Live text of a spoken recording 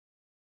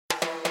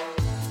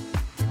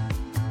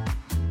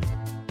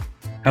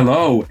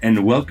Hello,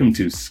 and welcome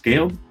to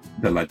Scaled,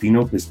 the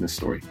Latino Business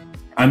Story.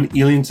 I'm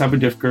Elian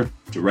and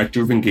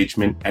Director of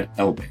Engagement at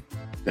Elban,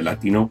 the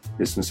Latino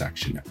Business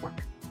Action Network.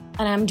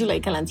 And I'm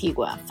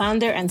Juleyka,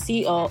 founder and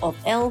CEO of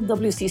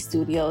LWC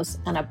Studios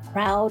and a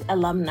proud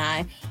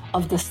alumni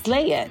of the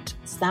SLAYET,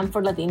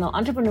 Stanford Latino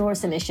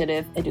Entrepreneurs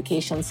Initiative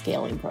Education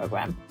Scaling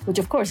Program, which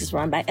of course is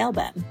run by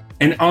Elban.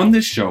 And on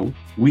this show,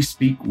 we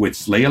speak with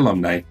SLAY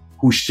alumni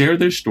who share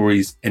their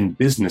stories and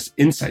business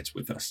insights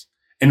with us,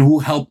 and who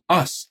help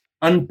us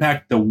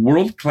unpack the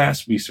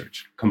world-class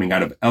research coming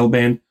out of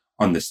Elban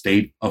on the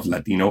state of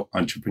Latino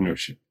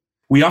entrepreneurship.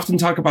 We often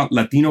talk about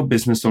Latino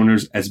business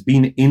owners as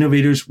being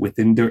innovators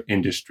within their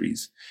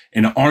industries.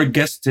 And our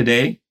guest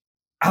today,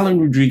 Alan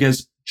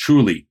Rodriguez,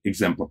 truly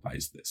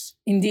exemplifies this.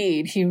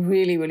 Indeed, he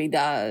really, really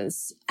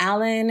does.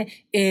 Alan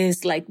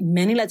is, like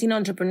many Latino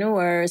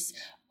entrepreneurs,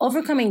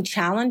 overcoming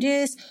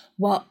challenges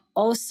while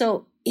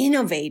also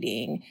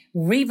innovating,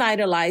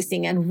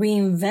 revitalizing, and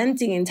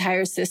reinventing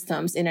entire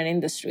systems in an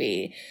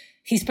industry.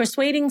 He's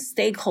persuading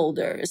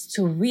stakeholders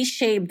to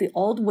reshape the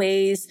old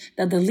ways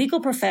that the legal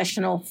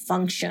professional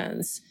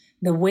functions,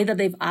 the way that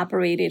they've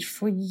operated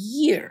for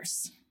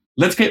years.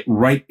 Let's get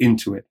right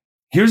into it.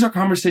 Here's our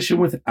conversation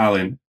with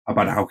Alan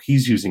about how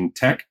he's using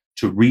tech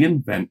to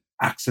reinvent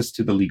access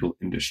to the legal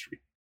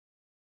industry.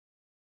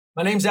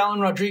 My name's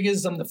Alan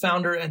Rodriguez. I'm the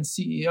founder and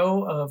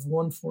CEO of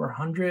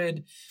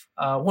 1400.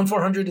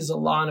 1400 is a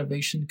law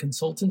innovation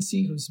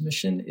consultancy whose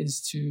mission is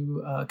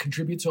to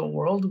contribute to a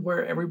world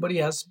where everybody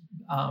has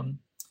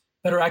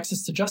better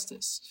access to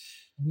justice.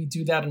 We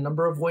do that a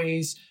number of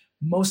ways,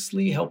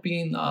 mostly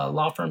helping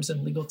law firms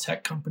and legal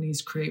tech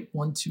companies create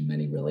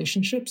one-to-many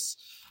relationships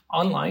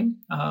online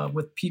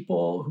with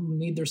people who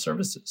need their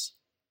services.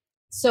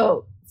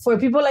 So for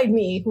people like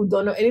me who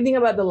don't know anything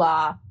about the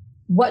law,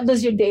 what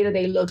does your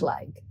day-to-day look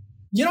like?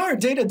 You know, our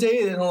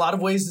day-to-day in a lot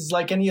of ways is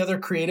like any other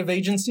creative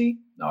agency.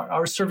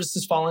 Our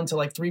services fall into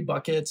like three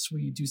buckets.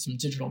 We do some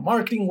digital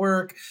marketing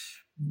work.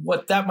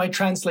 What that might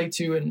translate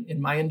to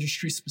in my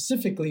industry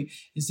specifically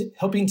is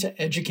helping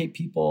to educate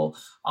people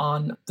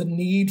on the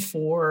need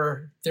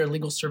for their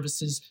legal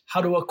services,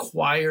 how to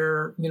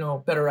acquire,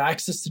 better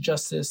access to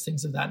justice,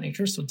 things of that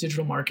nature. So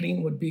digital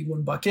marketing would be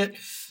one bucket.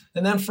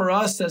 And then for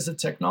us as a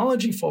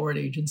technology forward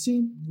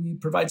agency, we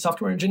provide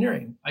software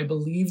engineering. I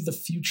believe the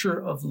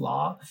future of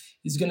law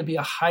is going to be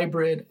a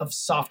hybrid of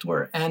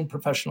software and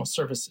professional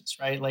services,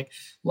 right? Like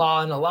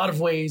law in a lot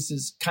of ways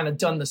is kind of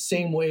done the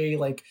same way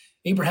like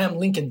Abraham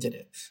Lincoln did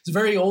it. It's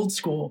very old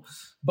school,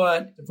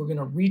 but if we're going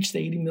to reach the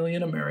 80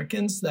 million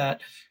Americans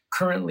that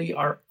currently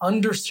are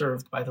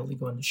underserved by the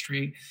legal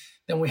industry,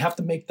 then we have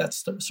to make that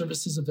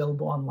services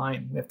available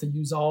online. We have to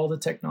use all the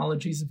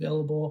technologies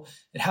available.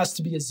 It has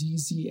to be as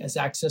easy as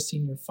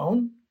accessing your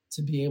phone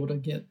to be able to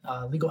get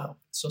legal help.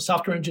 So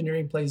software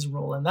engineering plays a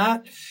role in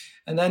that.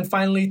 And then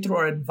finally, through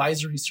our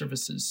advisory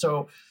services.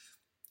 So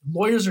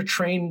lawyers are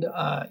trained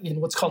in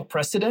what's called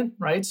precedent,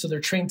 right? So they're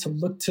trained to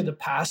look to the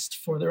past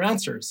for their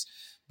answers.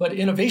 But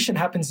innovation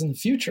happens in the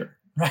future,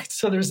 right?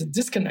 So there's a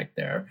disconnect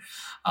there.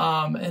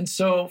 And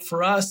so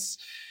for us,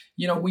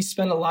 we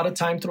spend a lot of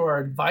time through our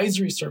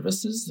advisory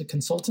services, the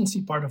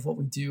consultancy part of what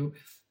we do,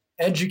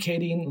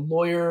 educating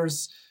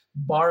lawyers,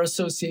 bar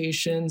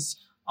associations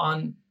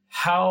on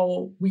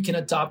how we can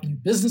adopt new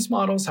business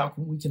models, how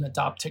we can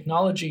adopt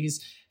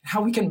technologies,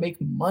 how we can make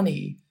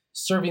money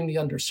serving the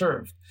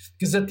underserved.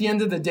 Because at the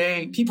end of the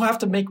day, people have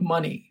to make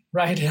money,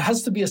 right? It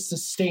has to be a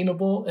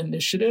sustainable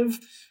initiative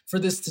for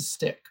this to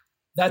stick.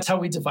 That's how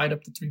we divide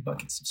up the three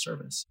buckets of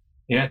service.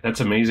 Yeah, that's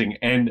amazing.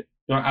 And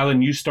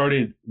Alan, you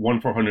started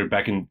 1400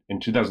 back in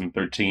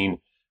 2013.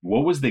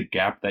 What was the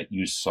gap that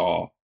you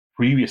saw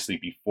previously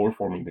before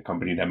forming the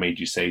company that made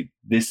you say,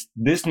 this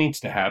needs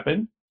to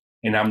happen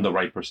and I'm the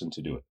right person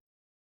to do it?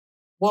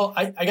 Well,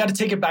 I got to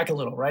take it back a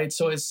little, right?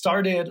 So it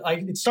started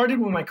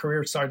when my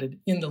career started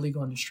in the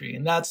legal industry.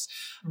 And that's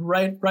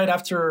right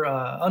after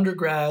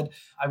undergrad.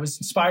 I was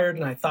inspired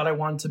and I thought I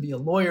wanted to be a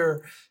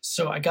lawyer.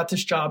 So I got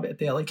this job at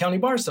the LA County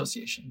Bar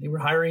Association. They were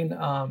hiring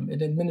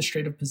an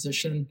administrative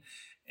position.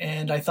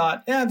 And I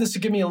thought, this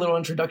would give me a little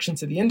introduction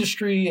to the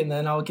industry, and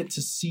then I'll get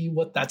to see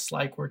what that's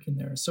like working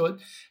there. So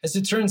as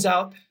it turns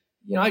out,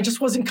 I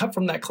just wasn't cut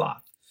from that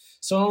cloth.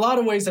 So in a lot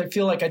of ways, I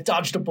feel like I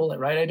dodged a bullet,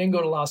 right? I didn't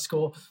go to law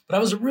school, but I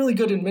was a really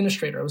good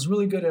administrator. I was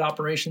really good at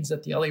operations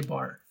at the LA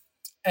Bar.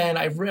 And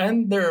I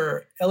ran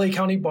their LA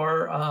County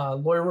Bar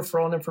lawyer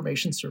referral and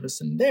information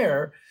service. And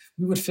there,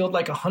 we would field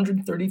like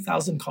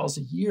 130,000 calls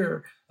a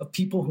year of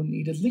people who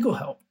needed legal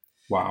help.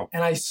 Wow.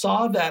 And I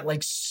saw that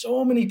like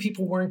so many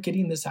people weren't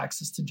getting this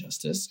access to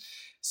justice.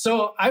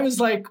 So I was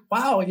like,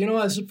 wow,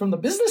 as from the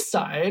business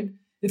side,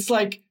 it's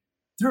like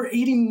there are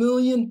 80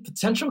 million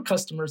potential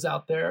customers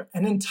out there,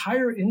 an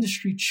entire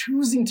industry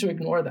choosing to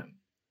ignore them,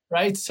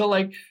 right? So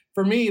like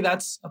for me,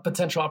 that's a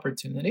potential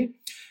opportunity.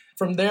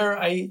 From there,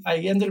 I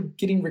ended up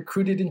getting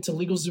recruited into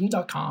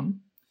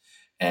LegalZoom.com.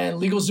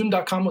 And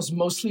LegalZoom.com was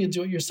mostly a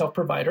do-it-yourself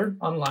provider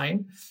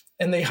online.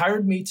 And they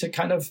hired me to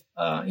kind of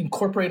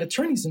incorporate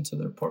attorneys into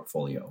their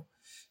portfolio.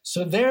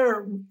 So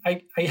there,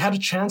 I had a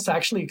chance to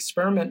actually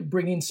experiment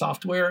bringing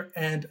software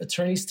and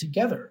attorneys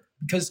together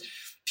because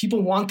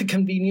people want the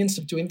convenience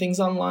of doing things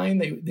online.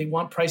 They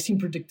want pricing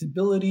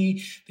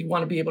predictability. They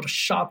want to be able to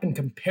shop and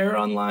compare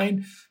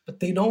online, but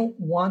they don't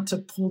want to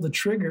pull the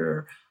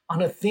trigger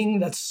on a thing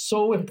that's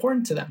so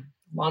important to them.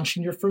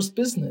 Launching your first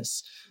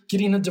business,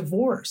 getting a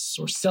divorce,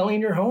 or selling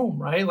your home,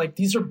 right? Like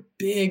these are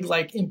big,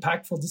 like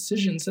impactful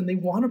decisions, and they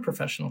want a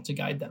professional to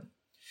guide them.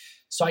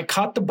 So I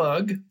caught the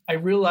bug. I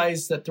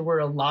realized that there were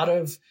a lot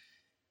of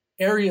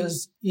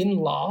areas in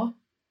law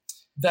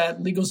that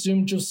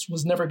LegalZoom just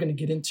was never going to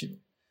get into.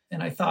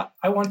 And I thought,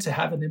 I want to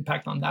have an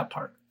impact on that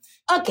part.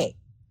 Okay,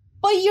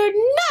 but you're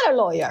not a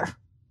lawyer.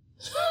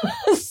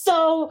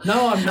 So...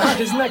 No, I'm not.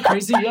 Isn't that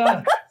crazy?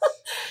 Yeah.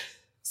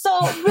 So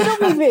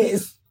riddle me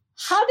this.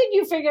 How did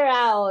you figure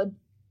out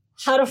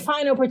how to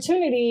find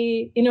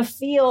opportunity in a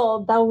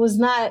field that was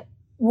not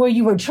where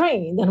you were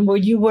trained and where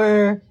you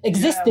were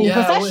existing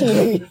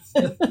professionally?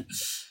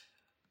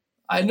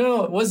 I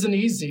know it wasn't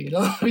easy.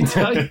 Let me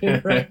tell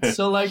you, right?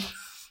 So like,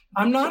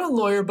 I'm not a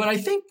lawyer, but I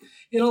think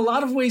in a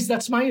lot of ways,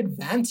 that's my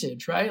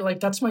advantage, right? Like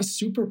that's my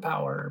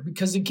superpower.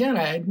 Because again,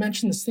 I had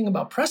mentioned this thing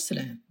about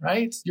precedent,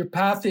 right? Your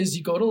path is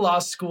you go to law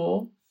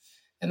school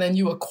and then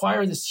you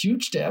acquire this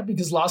huge debt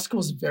because law school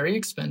is very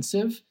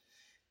expensive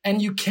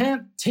and you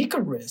can't take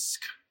a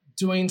risk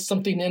doing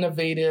something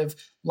innovative,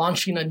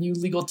 launching a new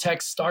legal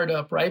tech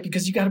startup, right?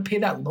 Because you got to pay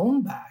that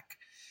loan back.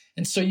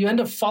 And so you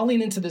end up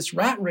falling into this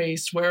rat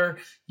race where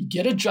you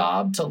get a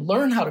job to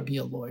learn how to be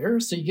a lawyer.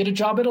 So you get a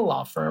job at a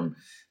law firm.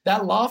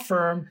 That law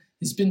firm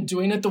has been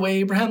doing it the way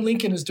Abraham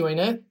Lincoln is doing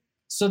it.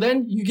 So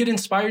then you get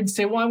inspired to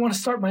say, well, I want to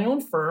start my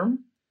own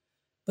firm.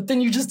 But then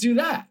you just do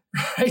that,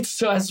 right?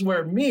 So as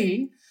where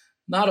me,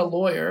 not a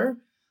lawyer,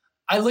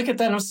 I look at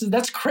that and I say,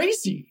 that's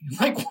crazy.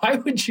 Like, why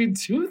would you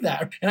do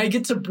that? And I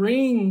get to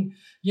bring,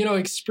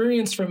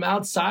 experience from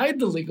outside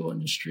the legal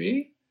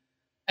industry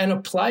and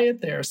apply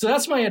it there. So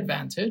that's my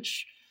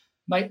advantage.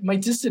 My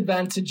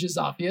disadvantage is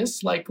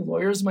obvious. Like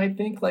lawyers might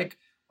think like,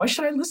 why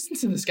should I listen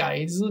to this guy?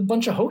 He's a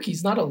bunch of hokey.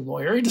 He's not a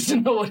lawyer. He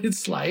doesn't know what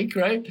it's like,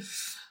 right?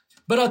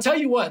 But I'll tell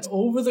you what,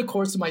 over the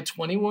course of my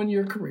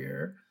 21-year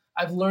career,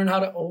 I've learned how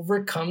to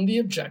overcome the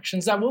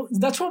objections.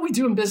 That's what we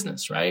do in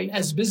business, right?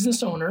 As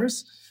business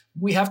owners,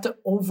 we have to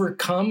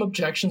overcome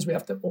objections. We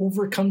have to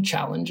overcome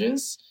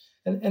challenges.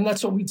 And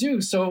that's what we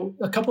do. So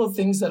a couple of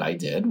things that I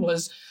did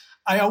was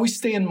I always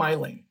stay in my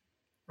lane,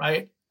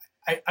 right?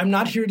 I'm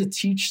not here to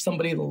teach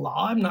somebody the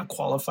law. I'm not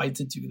qualified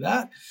to do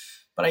that.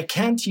 But I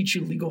can teach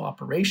you legal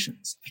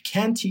operations. I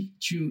can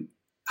teach you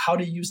how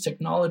to use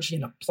technology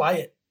and apply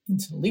it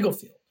into the legal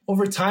field.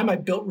 Over time, I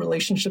built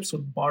relationships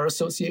with bar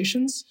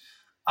associations.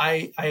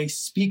 I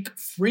speak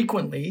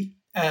frequently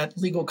at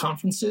legal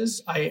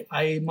conferences.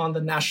 I'm on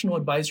the National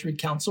Advisory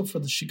Council for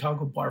the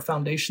Chicago Bar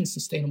Foundation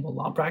Sustainable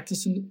Law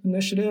Practice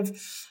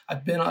Initiative.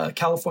 I've been a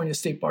California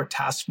State Bar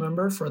Task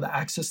Member for the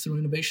Access Through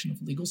Innovation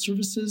of Legal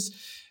Services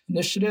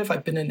Initiative.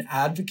 I've been an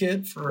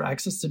advocate for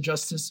access to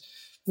justice,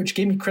 which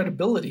gave me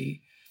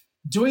credibility.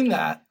 Doing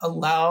that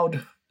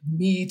allowed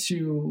me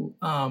to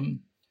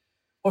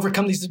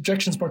overcome these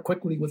objections more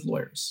quickly with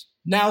lawyers.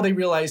 Now they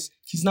realize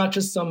he's not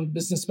just some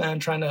businessman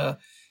trying to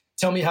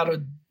tell me how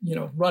to,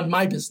 run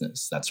my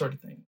business, that sort of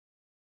thing.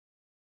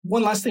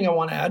 One last thing I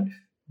want to add.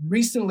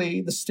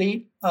 Recently, the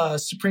state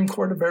Supreme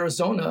Court of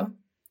Arizona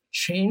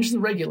changed the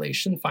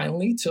regulation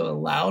finally to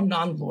allow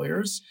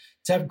non-lawyers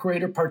to have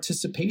greater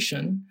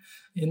participation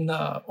in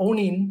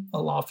owning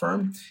a law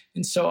firm.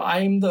 And so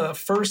I'm the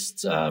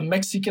first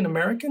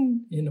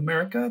Mexican-American in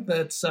America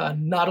that's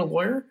not a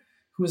lawyer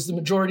who is the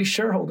majority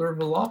shareholder of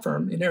a law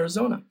firm in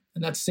Arizona.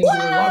 And that's Singular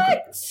Law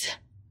Group.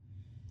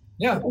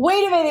 Yeah.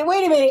 Wait a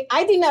minute.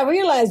 I did not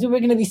realize we were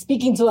going to be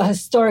speaking to a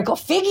historical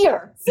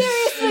figure.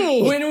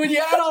 Seriously. When you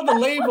add all the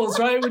labels,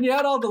 right? When you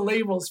add all the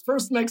labels,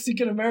 first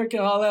Mexican-American,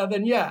 all that,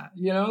 then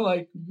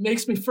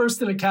makes me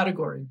first in a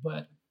category.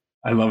 But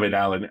I love it,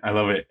 Alan. I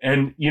love it.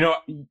 And,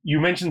 you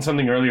mentioned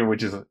something earlier,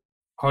 which is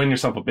calling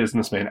yourself a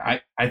businessman.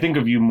 I think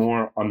of you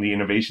more on the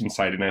innovation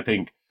side. And I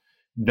think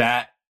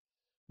that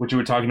what you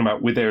were talking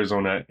about with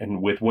Arizona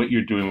and with what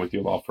you're doing with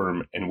your law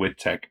firm and with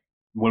tech,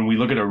 when we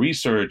look at our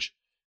research,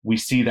 we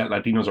see that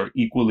Latinos are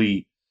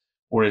equally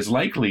or as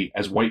likely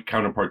as white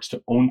counterparts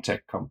to own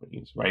tech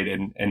companies, right?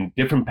 And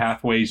different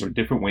pathways or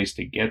different ways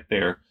to get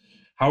there.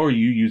 How are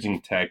you using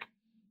tech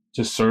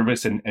to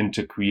service and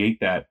to create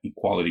that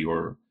equality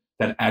or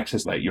that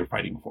access that you're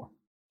fighting for?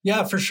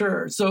 Yeah, for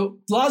sure. So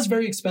law is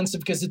very expensive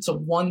because it's a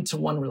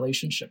one-to-one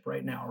relationship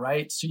right now,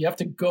 right? So you have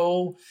to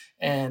go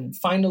and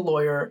find a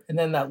lawyer, and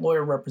then that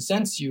lawyer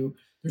represents you.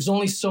 There's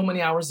only so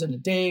many hours in a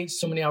day,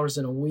 so many hours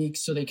in a week,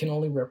 so they can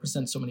only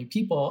represent so many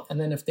people. And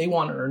then if they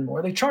want to earn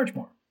more, they charge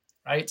more,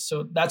 right?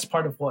 So that's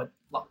part of what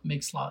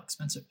makes law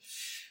expensive.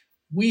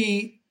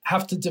 We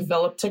have to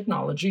develop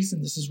technologies,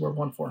 and this is where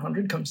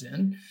 1-400 comes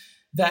in,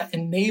 that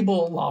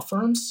enable law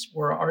firms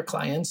or our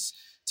clients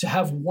to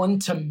have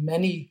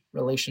one-to-many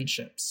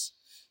relationships.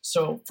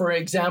 So, for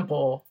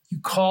example, you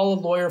call a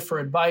lawyer for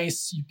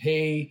advice, you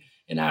pay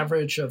an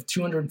average of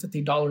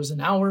 $250 an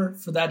hour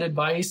for that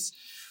advice.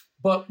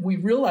 But we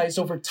realize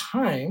over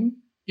time,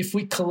 if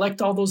we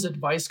collect all those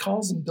advice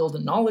calls and build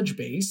a knowledge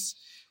base,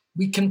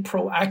 we can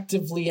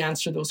proactively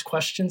answer those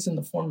questions in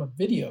the form of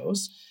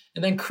videos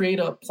and then create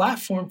a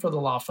platform for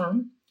the law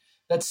firm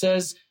that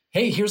says,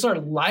 hey, here's our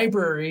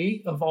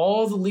library of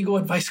all the legal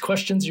advice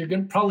questions you're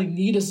going to probably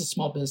need as a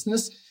small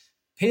business.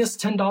 Pay us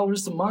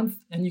 $10 a month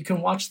and you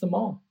can watch them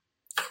all,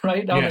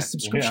 right? On a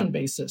subscription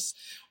basis.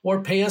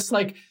 Or pay us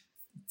like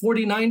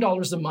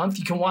 $49 a month.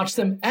 You can watch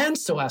them and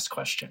still ask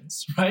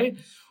questions, right?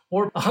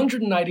 Or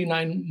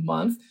 $199 a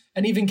month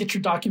and even get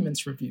your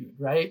documents reviewed,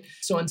 right?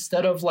 So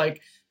instead of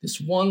like this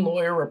one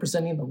lawyer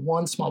representing the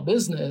one small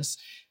business,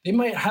 they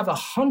might have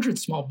 100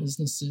 small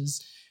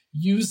businesses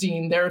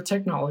using their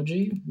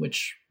technology,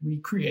 which we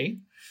create,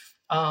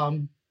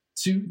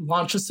 to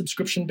launch a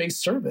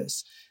subscription-based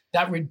service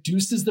that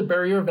reduces the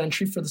barrier of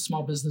entry for the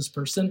small business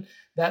person,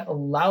 that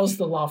allows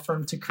the law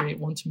firm to create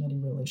one-to-many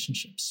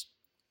relationships.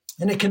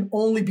 And it can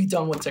only be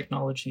done with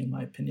technology, in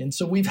my opinion.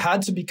 So we've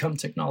had to become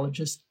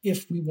technologists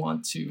if we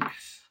want to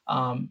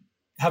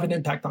have an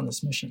impact on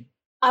this mission.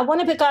 I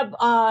want to pick up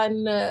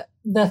on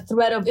the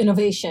thread of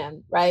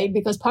innovation, right?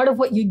 Because part of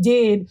what you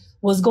did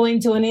was go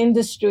into an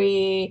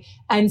industry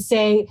and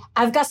say,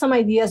 I've got some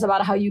ideas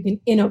about how you can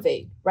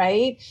innovate,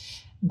 right?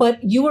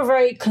 But you were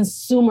very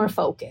consumer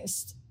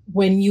focused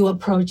when you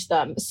approached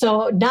them.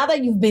 So now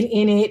that you've been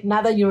in it,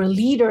 now that you're a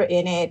leader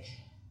in it,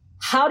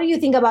 how do you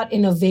think about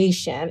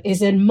innovation?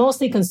 Is it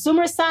mostly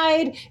consumer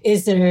side?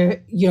 Is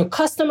it your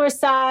customer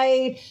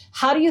side?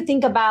 How do you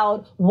think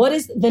about what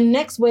is the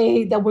next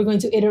way that we're going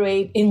to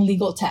iterate in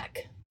legal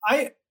tech?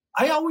 I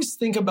always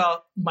think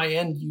about my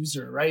end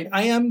user, right?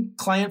 I am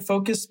client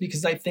focused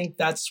because I think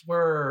that's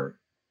where,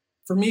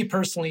 for me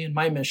personally in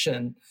my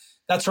mission,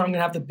 that's where I'm going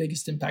to have the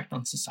biggest impact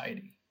on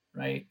society,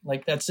 right?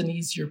 Like that's an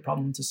easier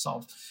problem to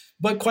solve.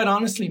 But quite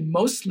honestly,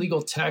 most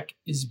legal tech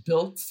is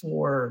built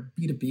for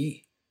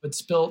B2B.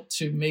 It's built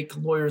to make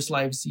lawyers'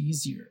 lives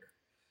easier,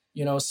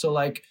 so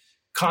like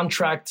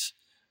contract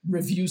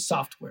review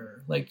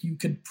software, like you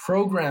could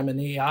program an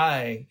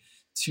AI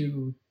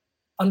to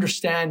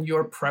understand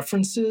your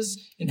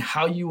preferences in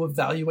how you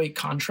evaluate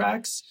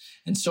contracts.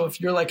 And so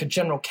if you're like a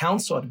general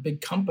counsel at a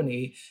big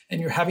company and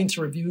you're having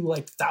to review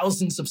like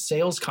thousands of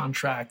sales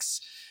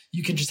contracts,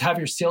 you can just have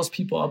your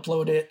salespeople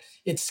upload it.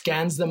 It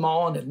scans them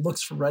all and it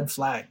looks for red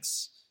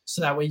flags.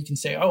 So that way you can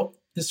say, oh,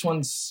 this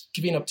one's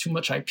giving up too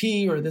much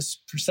IP or this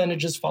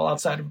percentages fall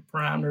outside of a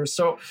parameter.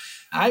 So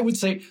I would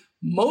say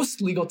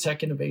most legal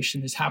tech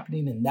innovation is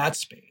happening in that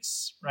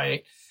space,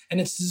 right?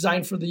 And it's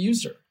designed for the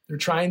user. They're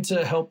trying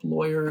to help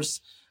lawyers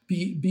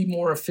be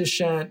more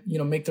efficient,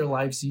 make their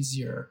lives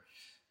easier.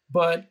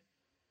 But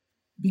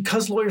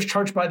because lawyers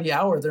charge by the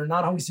hour, they're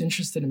not always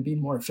interested in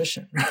being more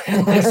efficient,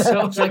 right?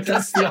 So like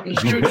that's the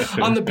honest truth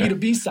on the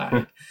B2B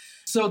side.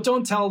 So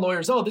don't tell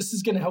lawyers, oh, this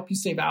is going to help you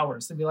save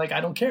hours. They'll be like, I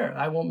don't care.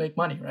 I won't make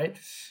money, right?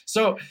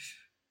 So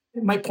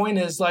my point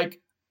is like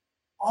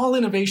all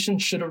innovation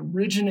should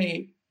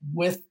originate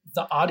with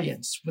the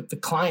audience, with the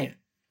client.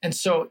 And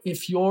so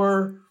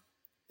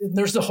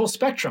there's the whole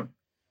spectrum,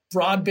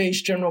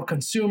 broad-based general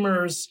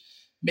consumers,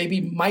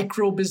 maybe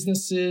micro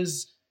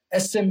businesses,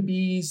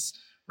 SMBs,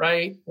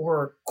 right?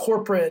 Or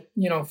corporate,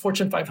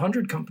 Fortune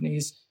 500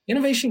 companies.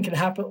 Innovation can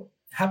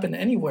happen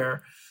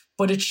anywhere.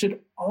 But it should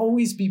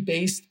always be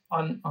based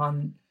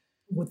on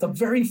with a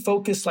very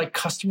focused like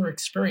customer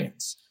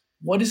experience.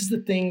 What is the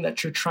thing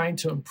that you're trying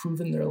to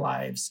improve in their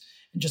lives?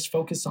 And just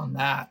focus on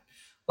that.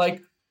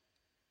 Like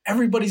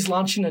everybody's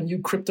launching a new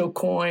crypto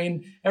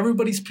coin.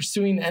 Everybody's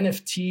pursuing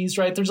NFTs,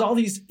 right? There's all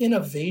these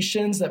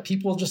innovations that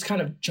people just kind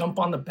of jump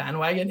on the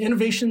bandwagon.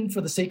 Innovation for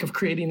the sake of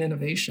creating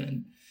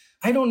innovation.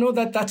 I don't know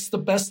that that's the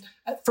best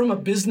from a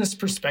business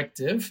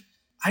perspective.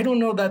 I don't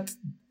know that's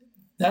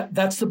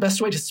the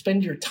best way to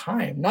spend your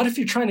time. Not if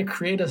you're trying to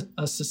create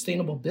a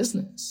sustainable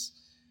business,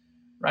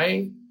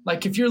 right?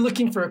 Like if you're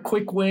looking for a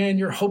quick win,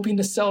 you're hoping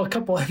to sell a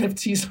couple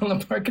NFTs on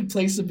the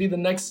marketplace to be the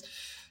next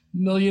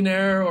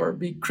millionaire or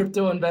be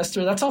crypto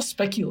investor. That's all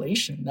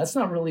speculation. That's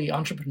not really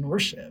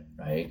entrepreneurship,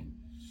 right?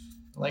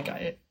 Like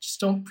I just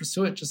don't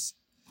pursue it just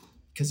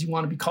because you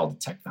want to be called a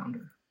tech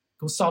founder.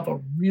 Go solve a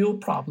real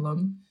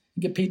problem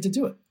and get paid to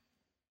do it.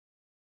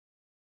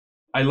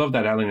 I love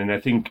that, Alan. And I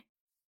think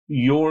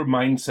your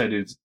mindset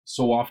is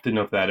so often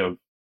of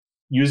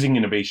using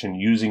innovation,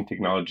 using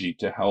technology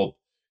to help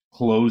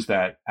close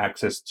that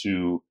access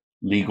to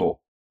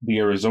legal. The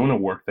Arizona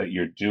work that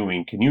you're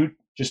doing, can you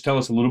just tell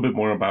us a little bit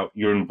more about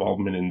your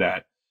involvement in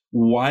that?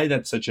 Why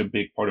that's such a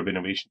big part of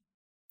innovation?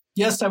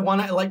 Yes, I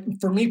want to,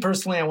 for me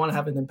personally, I want to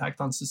have an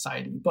impact on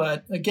society.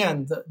 But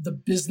again, the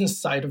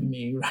business side of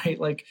me, right?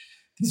 Like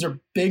these are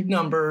big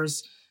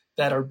numbers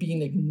that are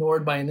being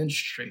ignored by an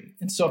industry.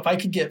 And so if I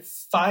could get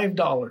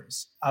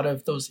 $5 out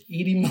of those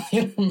 80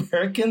 million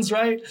Americans,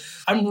 right,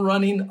 I'm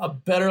running a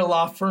better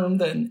law firm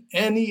than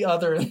any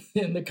other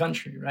in the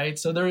country, right?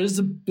 So there is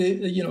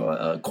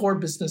a core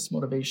business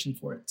motivation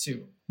for it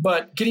too.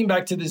 But getting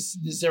back to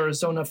this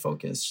Arizona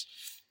focus,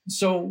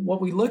 So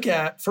what we look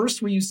at,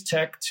 first we use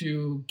tech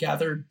to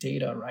gather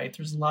data, right?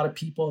 There's a lot of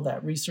people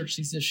that research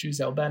these issues.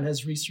 Elban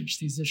has researched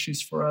these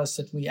issues for us,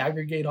 and we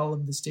aggregate all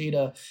of this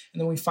data, and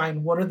then we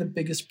find what are the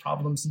biggest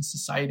problems in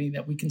society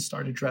that we can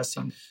start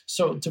addressing.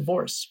 So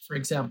divorce, for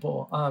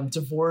example,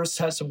 divorce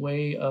has a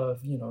way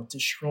of,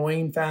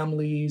 destroying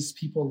families.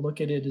 People look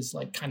at it as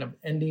like kind of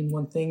ending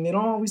one thing. They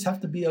don't always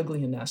have to be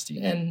ugly and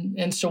nasty.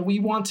 And so we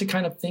want to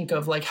kind of think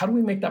of like, how do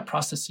we make that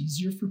process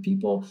easier for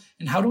people?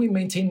 And how do we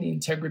maintain the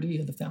integrity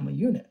of the family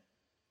unit,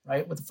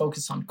 right? With a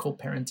focus on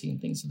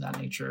co-parenting, things of that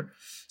nature.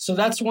 So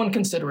that's one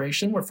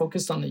consideration. We're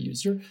focused on the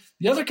user.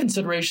 The other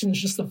consideration is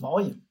just the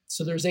volume.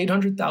 So there's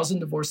 800,000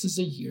 divorces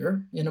a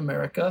year in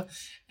America.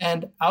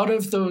 And out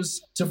of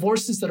those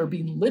divorces that are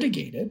being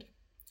litigated,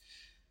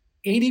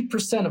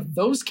 80% of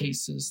those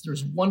cases,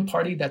 there's one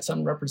party that's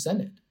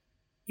unrepresented.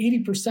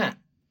 80%,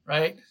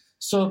 right?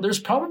 So there's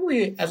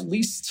probably at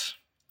least,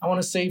 I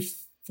want to say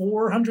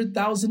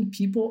 400,000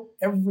 people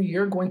every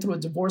year going through a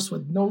divorce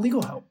with no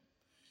legal help.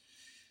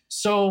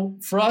 So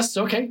for us,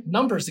 okay,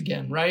 numbers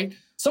again, right?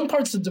 Some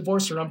parts of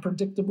divorce are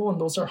unpredictable, and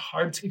those are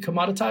hard to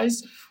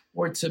commoditize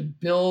or to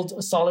build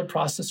a solid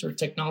process or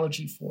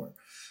technology for.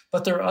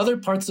 But there are other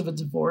parts of a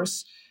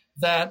divorce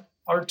that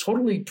are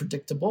totally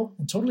predictable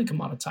and totally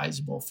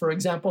commoditizable. For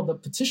example, the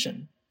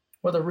petition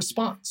or the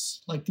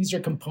response. Like these are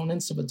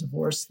components of a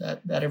divorce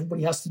that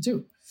everybody has to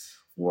do.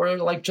 Or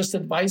like just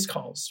advice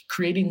calls,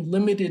 creating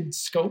limited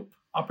scope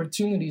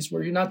opportunities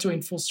where you're not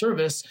doing full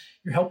service,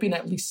 you're helping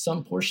at least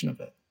some portion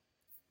of it.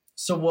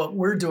 So what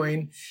we're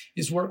doing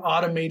is we're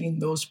automating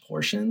those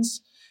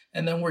portions,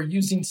 and then we're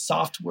using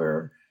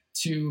software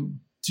to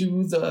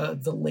do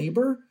the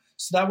labor.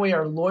 So that way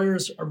our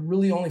lawyers are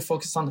really only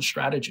focused on the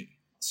strategy.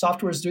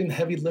 Software is doing the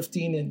heavy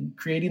lifting and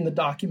creating the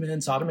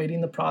documents,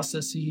 automating the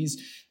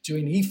processes,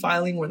 doing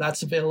e-filing where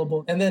that's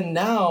available. And then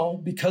now,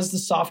 because the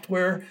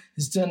software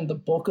has done the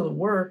bulk of the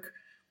work,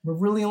 we're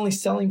really only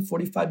selling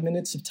 45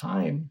 minutes of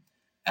time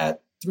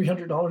at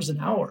 $300 an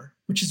hour,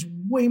 which is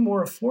way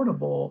more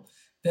affordable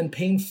than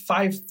paying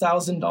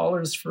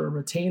 $5,000 for a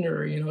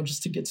retainer,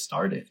 just to get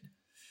started.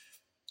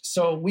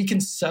 So we can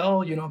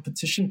sell, a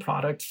petition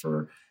product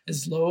for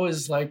as low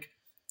as like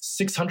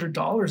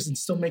 $600 and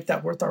still make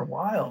that worth our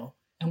while.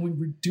 And we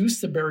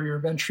reduce the barrier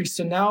of entry.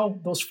 So now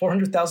those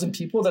 400,000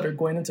 people that are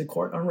going into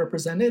court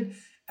unrepresented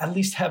at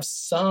least have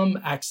some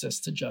access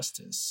to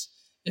justice,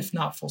 if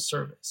not full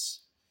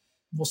service.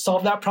 We'll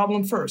solve that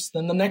problem first,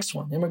 then the next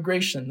one,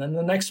 immigration, then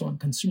the next one,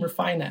 consumer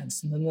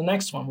finance, and then the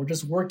next one. We're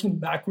just working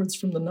backwards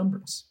from the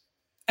numbers.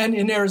 And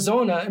in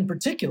Arizona in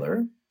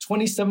particular,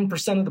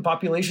 27% of the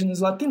population is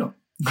Latino,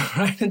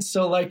 right? And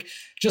so like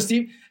just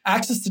the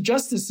access to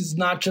justice is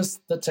not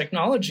just the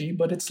technology,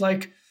 but it's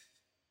like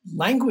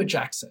language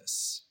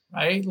access,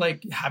 right?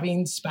 Like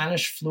having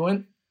Spanish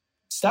fluent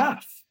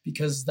staff,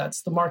 because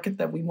that's the market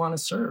that we want to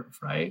serve,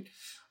 right?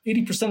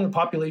 80% of the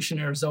population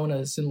in Arizona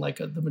is in like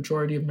the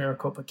majority of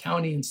Maricopa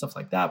County and stuff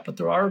like that. But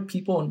there are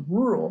people in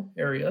rural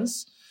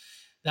areas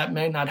that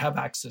may not have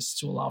access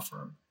to a law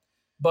firm.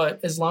 But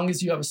as long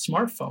as you have a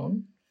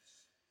smartphone,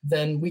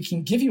 then we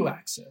can give you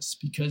access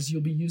because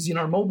you'll be using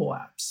our mobile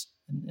apps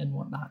and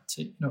whatnot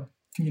to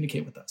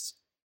communicate with us.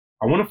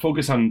 I want to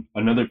focus on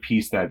another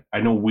piece that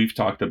I know we've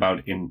talked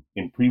about in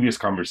previous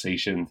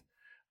conversations.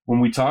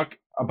 When we talk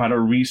about our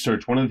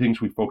research, one of the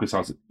things we focus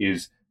on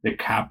is the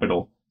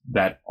capital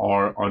that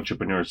our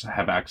entrepreneurs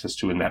have access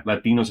to and that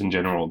Latinos in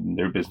general,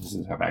 their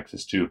businesses have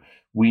access to.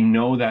 We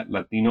know that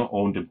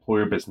Latino-owned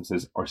employer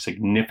businesses are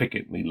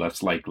significantly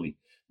less likely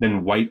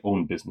than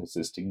white-owned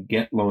businesses to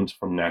get loans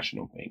from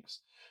national banks.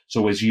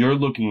 So as you're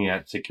looking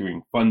at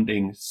securing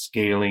funding,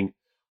 scaling,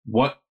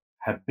 what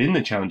have been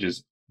the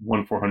challenges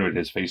 1-400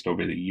 has faced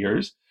over the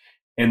years?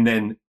 And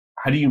then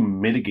how do you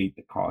mitigate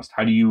the cost?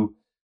 How do you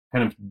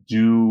kind of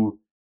do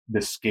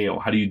the scale?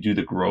 How do you do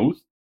the growth,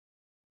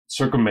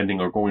 circumventing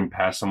or going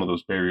past some of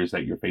those barriers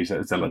that you're facing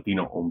as a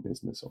Latino-owned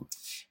business owner?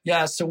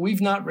 Yeah, so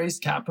we've not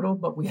raised capital,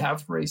 but we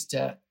have raised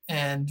debt.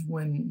 And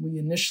when we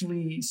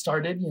initially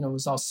started, it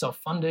was all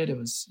self-funded. It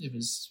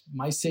was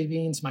my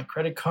savings, my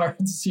credit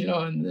cards,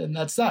 and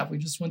that's that. We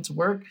just went to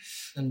work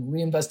and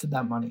reinvested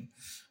that money.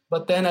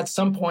 But then at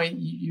some point,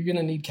 you're going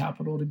to need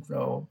capital to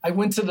grow. I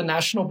went to the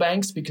national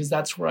banks because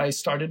that's where I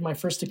started my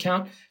first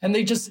account. And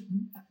they just,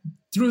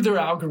 through their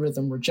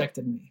algorithm,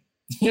 rejected me.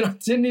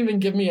 Didn't even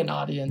give me an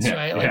audience,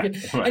 right?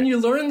 Right? And you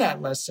learn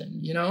that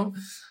lesson,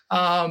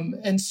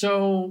 And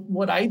so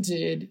what I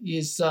did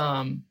is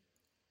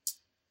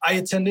I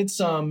attended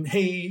some,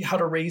 hey, how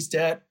to raise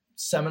debt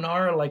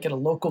seminar, like at a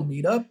local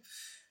meetup.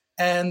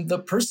 And the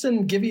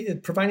person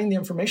providing the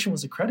information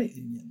was a credit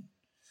union.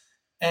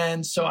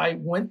 And so I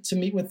went to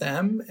meet with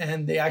them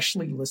and they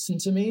actually listened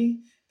to me.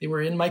 They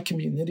were in my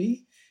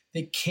community.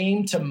 They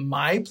came to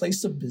my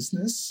place of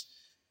business,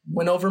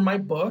 went over my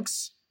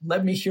books,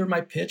 let me hear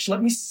my pitch,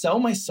 let me sell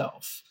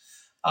myself.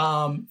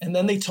 And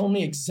then they told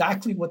me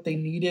exactly what they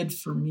needed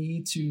for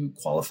me to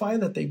qualify,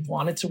 that they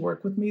wanted to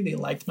work with me. They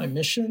liked my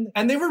mission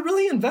and they were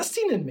really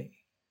investing in me,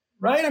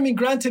 right? I mean,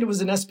 granted, it was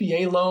an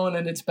SBA loan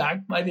and it's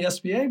backed by the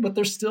SBA, but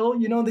they're still,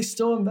 they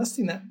still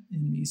investing that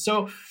in me.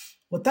 So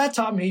what that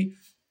taught me,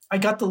 I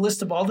got the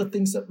list of all the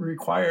things that were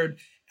required,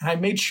 and I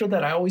made sure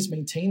that I always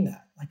maintained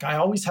that. Like I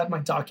always had my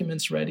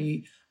documents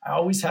ready. I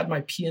always had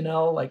my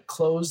P&L like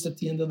closed at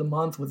the end of the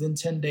month within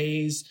 10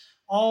 days.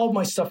 All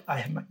my stuff, I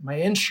had my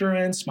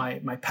insurance, my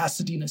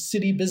Pasadena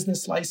City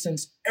business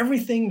license,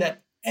 everything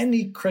that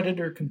any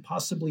creditor can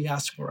possibly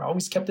ask for. I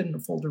always kept it in a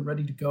folder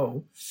ready to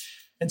go.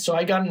 And so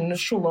I got an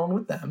initial loan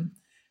with them.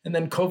 And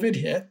then COVID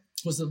hit,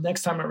 was the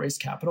next time I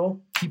raised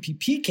capital.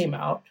 PPP came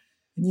out.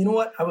 And you know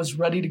what? I was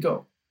ready to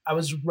go. I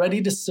was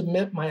ready to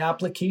submit my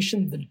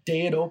application the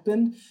day it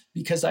opened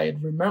because I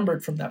had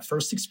remembered from that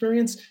first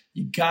experience,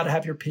 you got to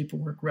have your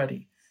paperwork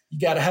ready. You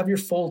got to have your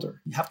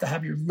folder. You have to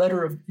have your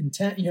letter of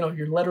intent,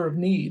 your letter of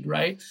need,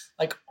 right?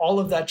 Like all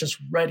of that just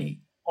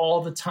ready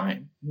all the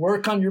time.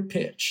 Work on your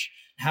pitch,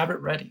 have it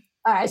ready.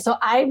 All right. So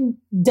I'm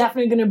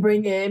definitely going to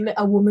bring in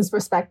a woman's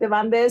perspective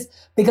on this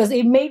because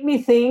it made me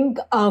think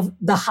of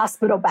the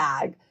hospital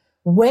bag.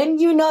 When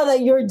you know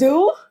that you're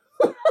due,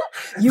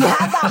 you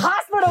have the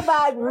hospital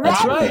bag ready.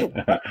 That's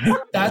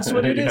right. That's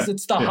what it is.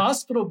 It's the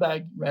hospital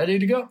bag ready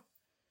to go.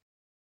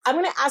 I'm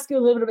going to ask you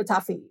a little bit of a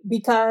toughie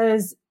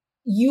because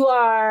you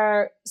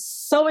are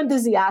so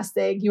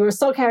enthusiastic. You are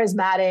so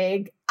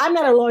charismatic. I'm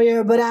not a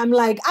lawyer, but I'm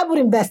like, I would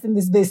invest in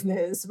this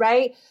business,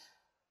 right?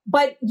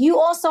 But you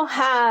also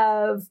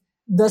have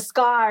the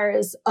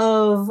scars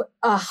of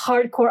a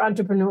hardcore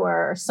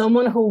entrepreneur,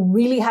 someone who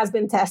really has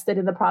been tested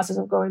in the process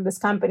of growing this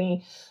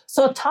company.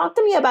 So talk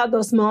to me about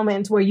those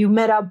moments where you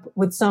met up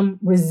with some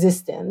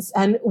resistance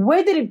and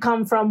where did it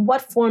come from?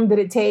 What form did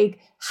it take?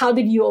 How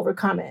did you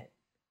overcome it?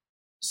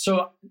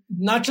 So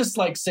not just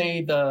like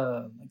say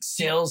the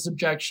sales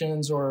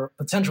objections or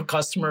potential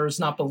customers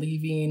not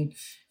believing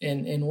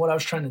in what I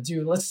was trying to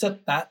do. Let's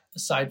set that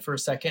aside for a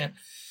second.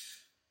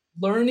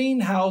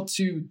 Learning how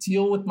to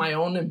deal with my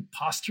own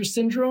imposter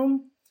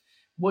syndrome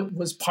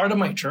was part of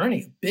my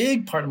journey, a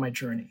big part of my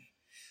journey.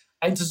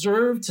 I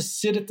deserved to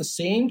sit at the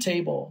same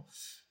table,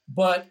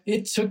 but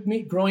it took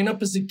me growing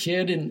up as a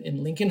kid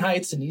in Lincoln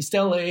Heights in East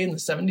LA in the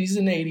 70s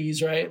and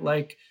 80s, right?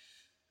 Like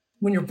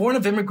when you're born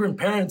of immigrant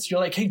parents, you're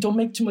like, hey, don't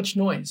make too much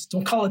noise.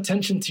 Don't call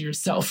attention to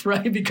yourself,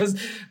 right? Because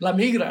la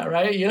migra,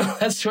 right?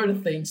 That sort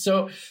of thing.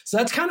 So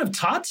that's kind of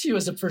taught to you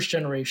as a first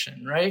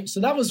generation, right? So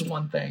that was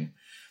one thing.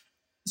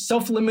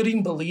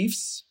 Self-limiting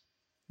beliefs,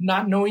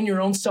 not knowing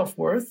your own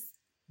self-worth,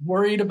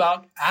 worried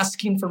about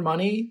asking for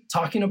money,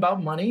 talking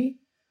about money.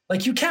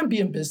 Like you can't be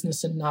in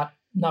business and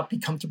not be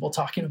comfortable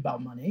talking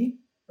about money,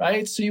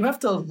 right? So you have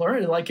to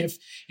learn, like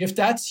if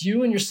that's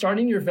you and you're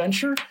starting your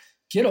venture,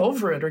 get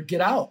over it or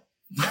get out,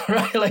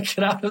 right? Like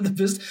get out of the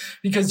business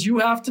because you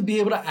have to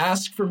be able to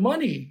ask for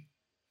money.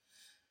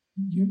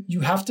 You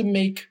have to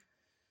make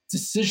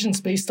decisions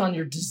based on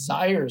your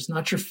desires,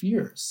 not your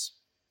fears.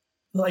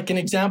 Like an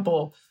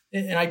example,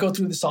 and I go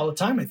through this all the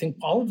time, I think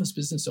all of us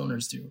business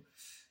owners do,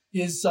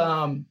 is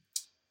I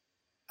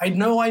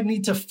know I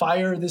need to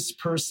fire this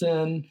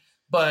person,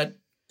 but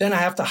then I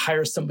have to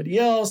hire somebody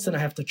else and I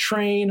have to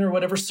train or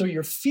whatever. So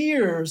your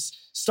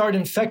fears start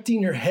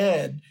infecting your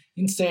head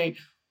and say,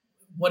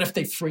 what if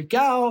they freak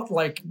out?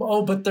 Like,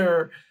 oh, but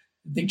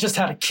they just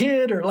had a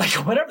kid or like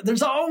whatever.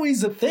 There's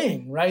always a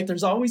thing, right?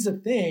 There's always a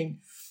thing.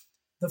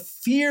 The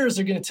fears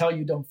are going to tell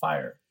you don't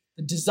fire.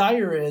 The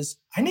desire is,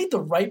 I need the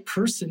right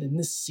person in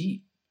this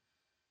seat.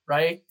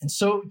 Right? And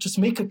so just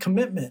make a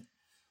commitment.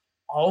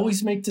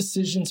 Always make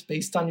decisions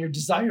based on your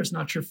desires,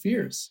 not your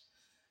fears.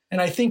 And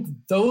I think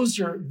those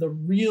are the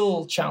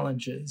real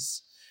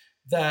challenges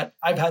that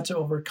I've had to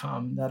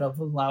overcome that have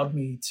allowed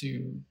me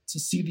to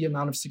see the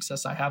amount of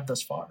success I have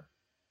thus far.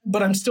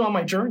 But I'm still on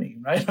my journey,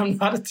 right? I'm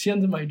not at the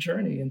end of my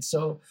journey. And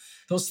so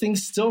those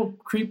things still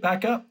creep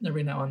back up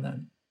every now and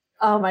then.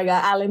 Oh my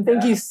God, Alan,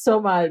 thank you so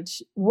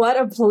much. What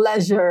a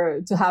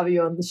pleasure to have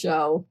you on the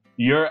show.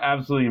 You're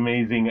absolutely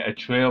amazing, a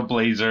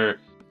trailblazer.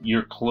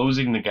 You're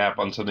closing the gap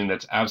on something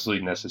that's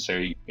absolutely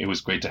necessary. It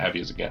was great to have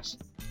you as a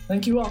guest.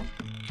 Thank you all.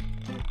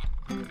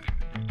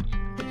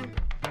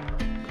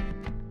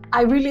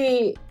 I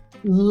really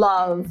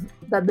love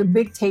that the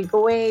big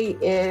takeaway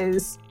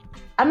is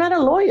I'm not a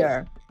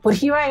lawyer, but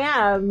here I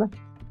am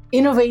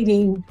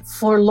innovating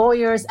for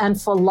lawyers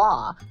and for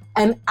law.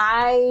 And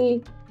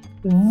I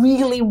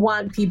really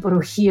want people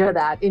to hear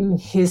that in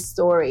his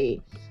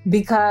story.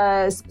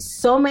 Because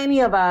so many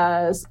of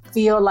us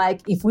feel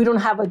like if we don't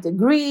have a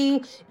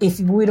degree, if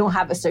we don't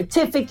have a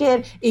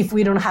certificate, if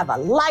we don't have a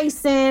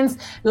license,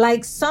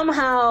 like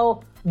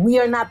somehow we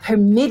are not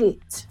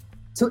permitted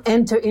to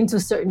enter into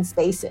certain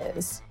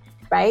spaces,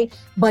 right?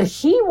 But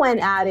he went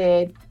at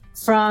it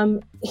from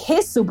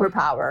his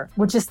superpower,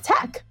 which is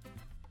tech.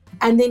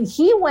 And then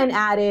he went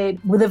at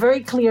it with a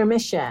very clear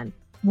mission,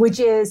 which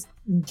is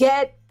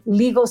get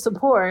legal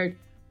support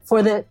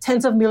for the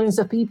tens of millions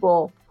of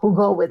people who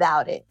go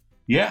without it.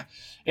 Yeah.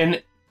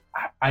 And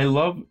I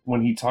love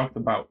when he talked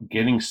about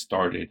getting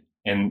started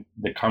and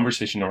the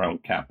conversation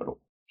around capital.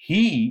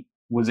 He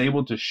was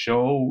able to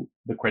show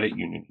the credit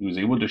union, he was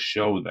able to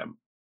show them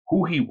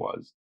who he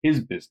was, his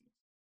business.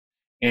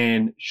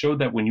 and showed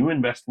that when you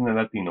invest in a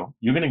Latino,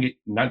 you're going to get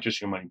not just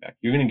your money back,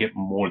 you're going to get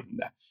more than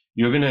that.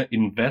 You're going to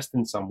invest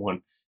in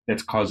someone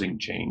that's causing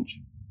change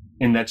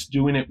and that's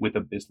doing it with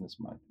a business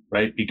mind,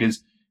 right?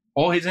 Because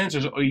all his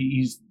answers,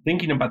 he's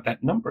thinking about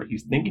that number.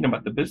 He's thinking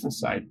about the business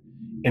side.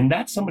 And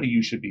that's somebody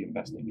you should be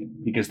investing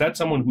in, because that's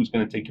someone who's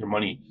going to take your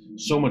money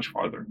so much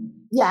farther.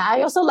 Yeah,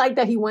 I also like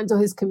that he went to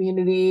his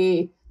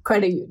community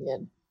credit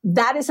union.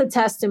 That is a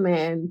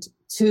testament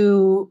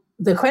to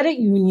the credit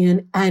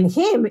union and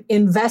him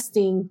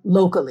investing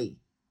locally,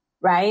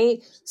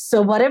 right?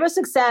 So whatever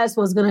success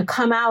was going to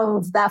come out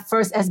of that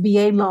first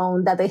SBA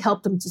loan that they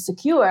helped him to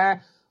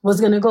secure was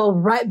going to go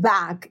right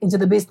back into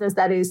the business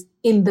that is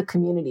in the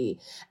community.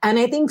 And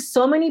I think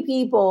so many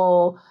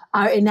people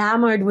are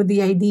enamored with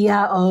the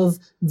idea of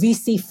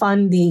VC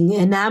funding,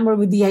 enamored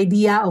with the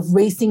idea of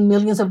raising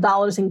millions of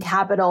dollars in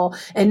capital,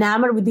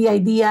 enamored with the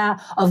idea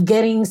of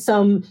getting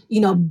some,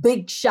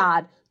 big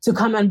shot to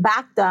come and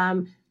back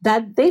them,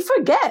 that they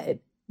forget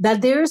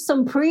that there's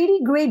some pretty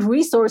great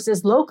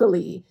resources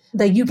locally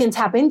that you can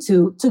tap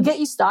into to get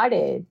you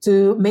started,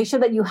 to make sure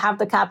that you have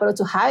the capital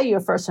to hire your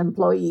first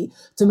employee,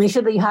 to make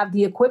sure that you have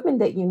the equipment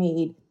that you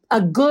need.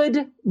 A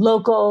good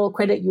local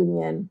credit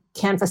union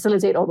can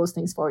facilitate all those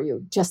things for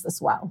you just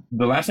as well.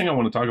 The last thing I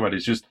want to talk about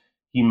is just,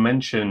 he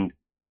mentioned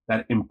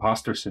that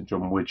imposter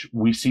syndrome, which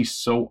we see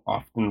so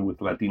often with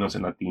Latinos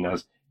and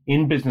Latinas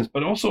in business,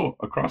 but also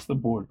across the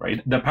board,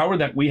 right? The power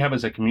that we have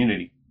as a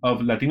community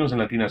of Latinos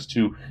and Latinas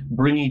to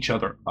bring each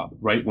other up,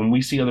 right? When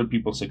we see other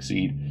people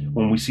succeed,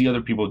 when we see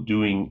other people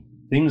doing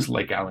things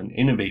like Alan,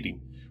 innovating,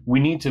 we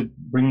need to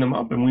bring them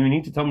up and we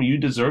need to tell them, you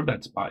deserve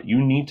that spot.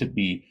 You need to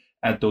be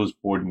at those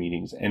board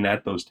meetings and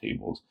at those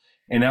tables.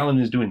 And Alan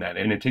is doing that.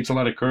 And it takes a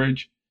lot of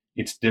courage.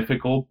 It's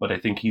difficult, but I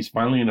think he's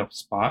finally in a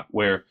spot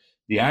where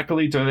the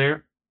accolades are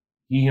there.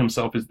 He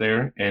himself is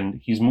there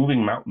and he's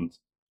moving mountains.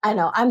 I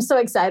know. I'm so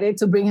excited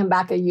to bring him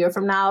back a year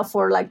from now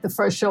for the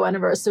first show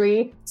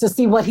anniversary to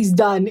see what he's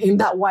done in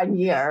that 1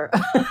 year.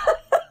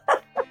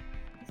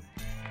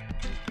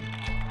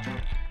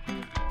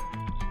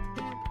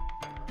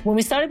 When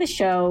we started the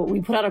show, we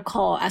put out a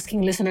call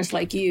asking listeners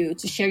like you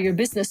to share your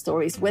business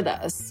stories with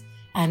us.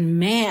 And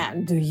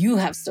man, do you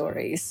have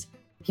stories.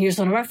 Here's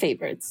one of our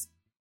favorites.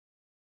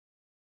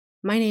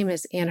 My name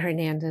is Ann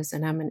Hernandez,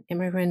 and I'm an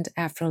immigrant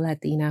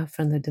Afro-Latina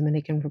from the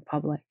Dominican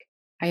Republic.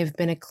 I have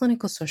been a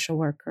clinical social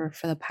worker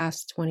for the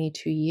past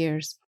 22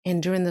 years,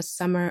 and during the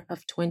summer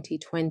of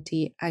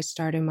 2020, I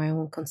started my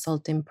own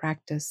consulting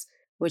practice,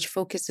 which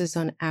focuses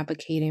on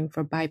advocating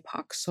for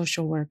BIPOC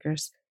social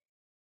workers.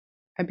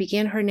 I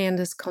began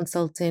Hernandez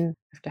Consulting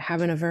after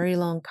having a very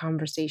long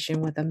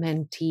conversation with a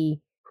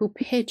mentee who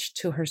pitched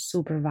to her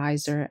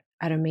supervisor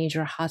at a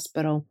major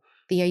hospital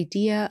the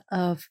idea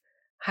of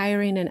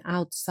hiring an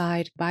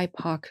outside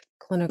BIPOC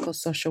clinical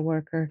social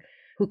worker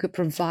who could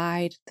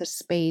provide the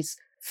space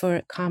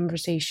for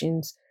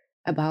conversations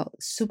about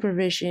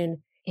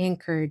supervision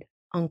anchored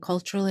on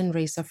cultural and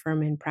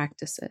race-affirming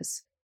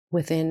practices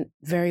within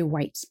very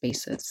white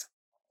spaces.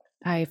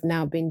 I've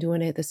now been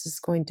doing it. This is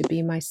going to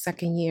be my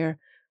second year.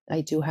 I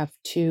do have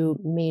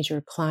 2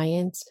 major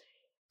clients.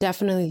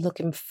 Definitely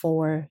looking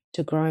forward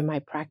to growing my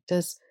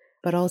practice,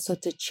 but also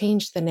to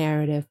change the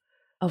narrative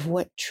of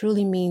what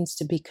truly means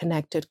to be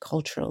connected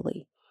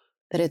culturally.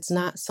 That it's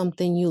not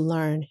something you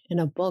learn in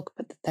a book,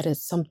 but that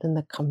it's something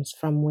that comes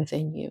from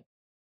within you.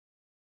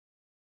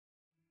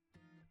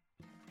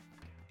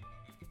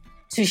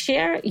 To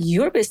share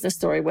your business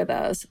story with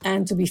us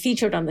and to be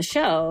featured on the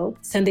show,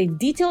 send a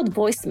detailed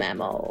voice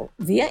memo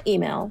via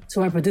email to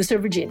our producer,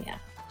 Virginia.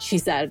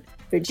 She's at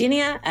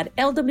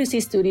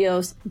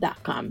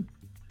virginia@lwcstudios.com.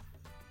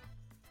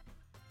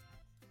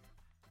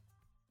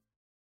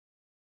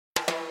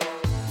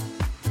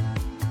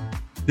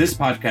 This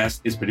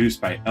podcast is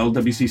produced by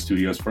LWC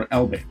Studios for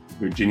Elband.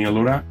 Virginia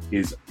Lora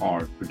is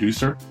our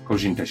producer.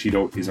 Kojin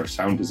Tashiro is our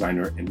sound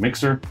designer and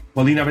mixer.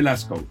 Paulina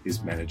Velasco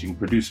is managing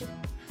producer.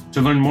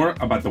 To learn more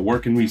about the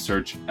work and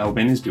research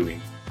Elband is doing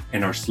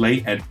and our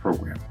Slay Ed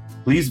program,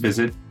 please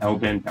visit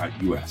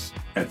elband.us.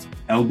 That's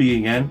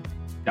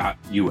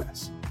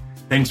lban.us.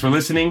 Thanks for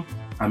listening.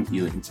 I'm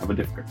Elian and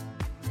Juleyka.